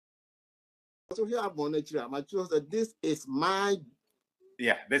So here I'm on it. I chose that this is my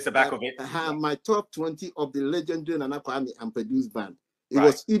this is the back of it. My top 20 of the legendary Nana Kwame and produced band. It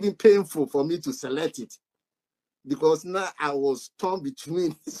was even painful for me to select it because now I was torn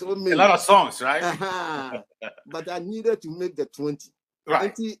between so many. A lot of songs, right? But I needed to make the 20.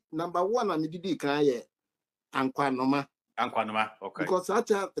 Right. Number one, I did it. Ankwanoma, okay. Because that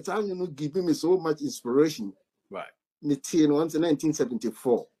time you know, giving me so much inspiration. Right. Me teen once in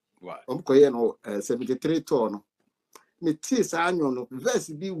 1974. Right. 73 ton. Me teen no verse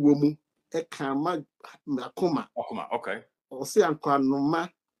be womu e kama makoma. Okay. O say Ankwanoma,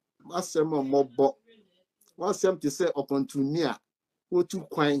 wasem mobo. Wasem to say opportunity otu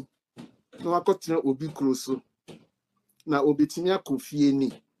kwan. No akotena obi kroso. Na obi tinya kofie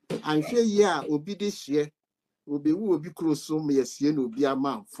ni. Anhwe ye a obi de hye. Obi wu obi kroso me yasie na obi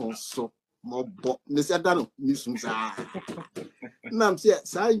ama fon so mobo me se da no misum sa nam se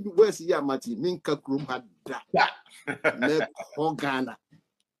sa west ya mati minka krum hada me hogana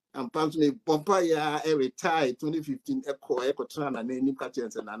ampam me pompa ya retire 2015 eko trana na nim ka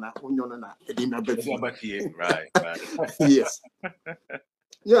chense na na onyono na edi na bafi right yes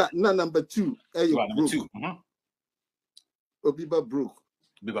yeah na number 2 number 2 Obiba broke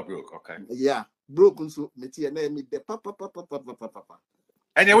okay yeah broken so meti na me de papa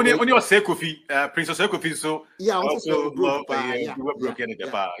and then when you say Kofi Princess Kofi so yeah also broke yeah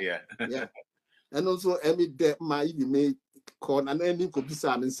and also emi de my even made call and any ko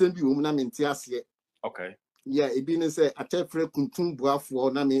bisa me send bi wo na me ntiase okay yeah e bi ne say atefre kuntum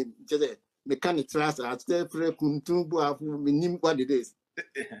buafo na me je me kan trust atefre kuntum buafo me nim what it is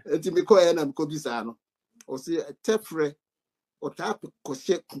enti me call na me ko bisa no o say atefre o tap ko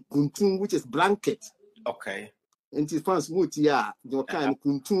kuntum which is blanket okay enti fans muti ya your kind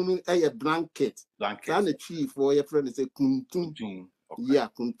kuntum no blanket and the chief for your friend say kuntum okay. yeah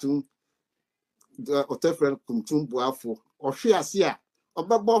kuntum the otefren kuntum buafo ohwe ase a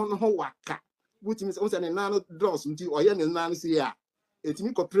obebo no ho waka which means o say na no dross nti oye ne na no see a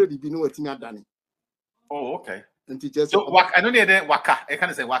etimi kopre bibi no watimi adane oh okay nti just so waka I don't need that waka I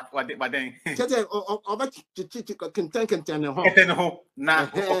can't say waka but then chete oba kenten ho na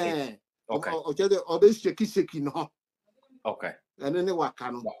okay o chete oba sheki no okay and then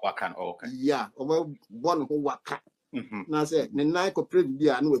waka no okay yeah oba bon ho waka na say ne na kopre bibi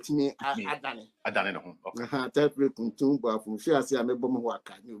a no watimi adane no okay tefre kuntum buafo hwe ase a mebom ho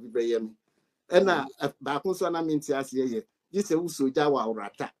waka ni obi be yemi ena ba kun so na minti ase ye dise usoja wa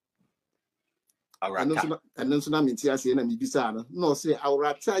urata eno so na minti ase na mibisa no say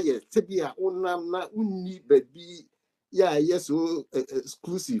urata ye tebia unam na unni baby ya yeso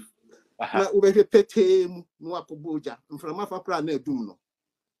exclusive na ubehwe petem no akoboja mframa fapra na adum no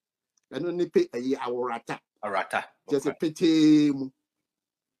eno ni pe ayi urata just petem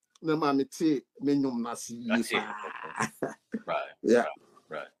na ma meti menyum na si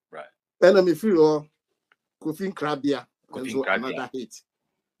right and me feel Kofi Krabia another hit.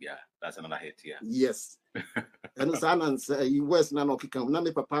 Yeah, that's another hit. Yeah. Yes. And so you West na no kika na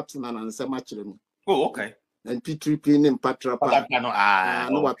me papa na nsa ma kire me. Oh, okay. And P3P name Patra pa.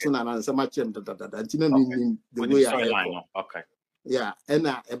 No what na nsa ma kire da. Ntina me the way I line. Okay. Yeah, and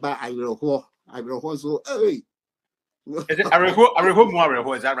eba ayreho so hey. Is it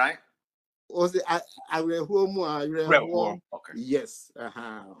Areho, is that right? Was it Areho? Okay. Yes.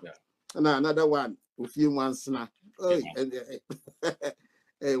 Yeah. And another one, a few months now.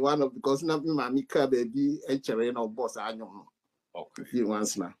 One of because now my Mika baby and Cherry no boss I know. Okay. A few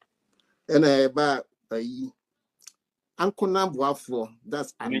months now. And about Uncle Nambuafo,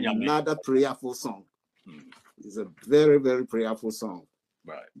 that's another prayerful song. It's a very, very prayerful song.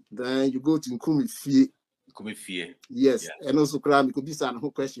 Right. Then you go to Nkumi Fie. Yes. Yeah. And also cry could be some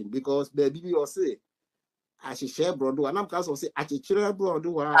question because baby you say I should share brodo and I'm also say I should share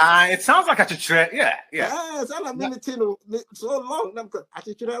brodo. It sounds like I should share. Yeah. It's all a minute so long. I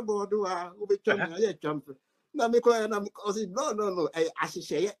should share brodo. No. I should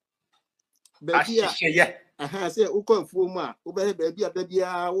share. Baby, I say uko fuma. Ube baby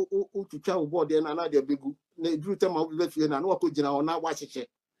to chow board then another big. Ne drew them out with you and I know what you know now watch it.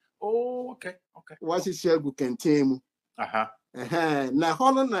 Oh, okay. What is share book and tame? Na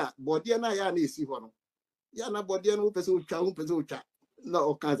hono na body na ya na esi hono. Ya na body na upese ucha. Na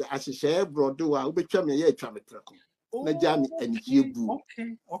o kan se share brodo a ubetwa me ya twa me trako. Na jami enjie bu.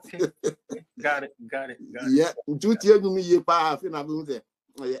 Okay. Got it. Yeah, duty enu mi ye pa afi na be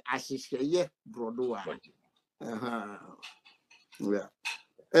say ahihye brodo a. Yeah.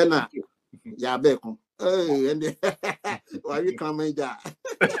 Ena ya be ko. And why you coming there?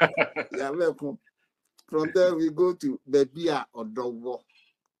 Yeah, welcome. From there we go to Bebia or Dowo.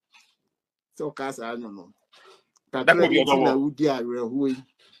 talk as I don't know. That could be a Kakra double. Udi Arehui.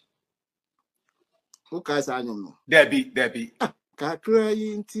 Ukas I don't know. Debbie. Kakra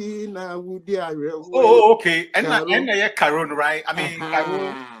Intina Udi Arehui. Oh, okay. And yeah, Caron, right? I mean,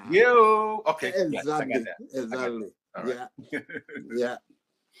 Caron. Yo, okay. Exactly. Yes, Exactly. Right. Yeah.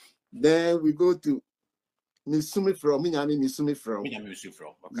 Then we go to Misumi from Minyami Misumi from.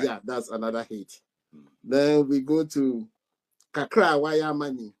 Okay. Yeah, that's another hit. Then we go to Kakra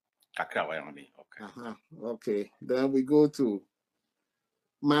Wayamani. Okay. Okay. Then we go to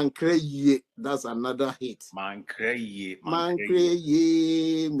Mankreye. That's another hit. Mankreye.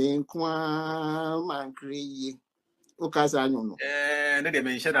 Menkwa, Mankreye. Okay, I don't know. And they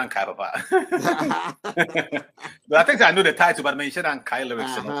mentioned on Papa. But I think I know the title, but mentioned on Kai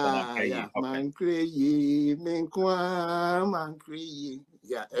lyrics. Yeah. Mankreye, Menkwa, Mankreye.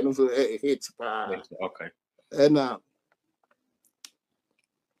 Yeah, and also a hit. Okay. And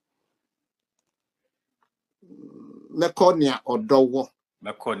Mekonia or Dowo.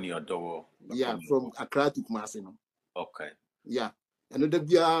 Yeah, from Accra to Kumasi. Okay. Yeah. And the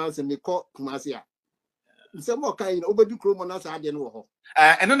Bia say me call Kumasi. Some more kind of Obedu Kromonas I didn't know.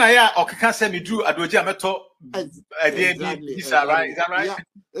 And then I can't send me drew Adoja Meto. Exactly. Is that right? Yeah.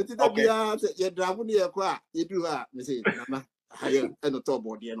 It's the Bia you drive on the aqua. You do her, Missy Nana. Higher and the top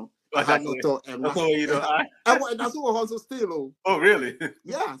board, you know. I had no talk and that's what also still. Oh, really?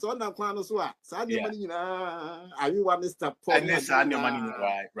 Yeah, so I'm not going to swear. Sandy money, I you want to stop for and this your money,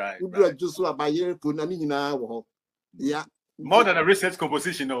 right. You do just so by year, Punani now. Yeah. More than a research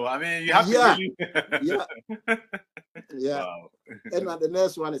composition, though. I mean, you have to really... Yeah. Wow. And the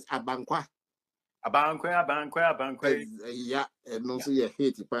next one is Abankwa. Abankwa. Yeah, and also you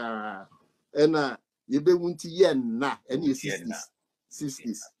hate it. And you be wunti yen na and you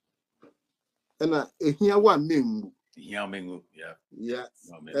 60s. And here one mingu. Yeah.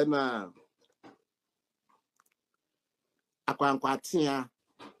 And Aquanquatia.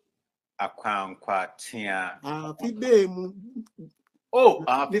 Fidem. Oh,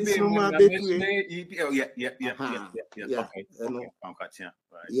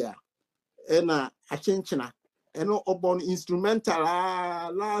 yeah. And a chinchina. And no born instrumental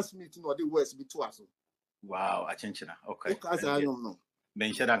last meeting or the West between us. Wow, a chinchina. Okay. Because I don't know.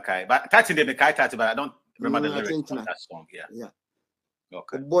 Mention Kai, but that's in the Kai title, but I don't remember the lyrics of that song. Yeah.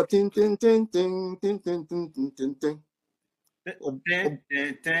 Okay. But ting.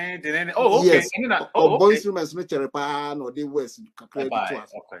 Oh, okay. Yes. Boy instruments which are pan or the West. Okay.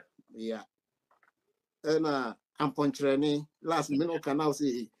 Yeah. And I'm punching last minute can now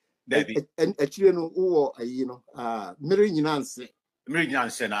say and actually no you know mirroring answer.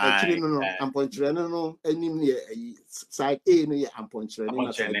 Actually no I'm punching no any side A no I'm punching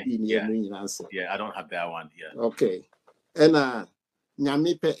answer. Yeah, I don't have that one. Yeah. Okay. And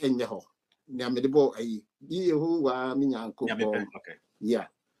nyame pe enye ho. Nyame de bo ayi. Who okay. Yeah.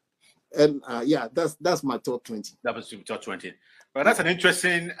 And yeah, that's my top 20. That was top 20. Well, that's an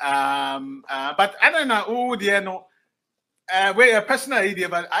interesting but I don't know who no where a personal idea,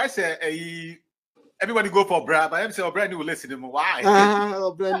 but I say everybody go for Brad, but I say Brad will listen to him. Why?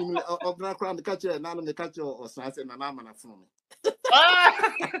 Brad crown the catcher and the catcher or something and I'm gonna phone me.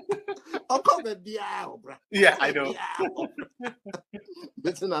 Yeah, I know.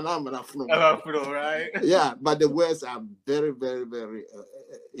 Right? Yeah, but the words are very, very, very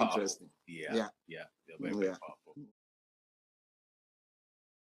interesting. Yeah. Very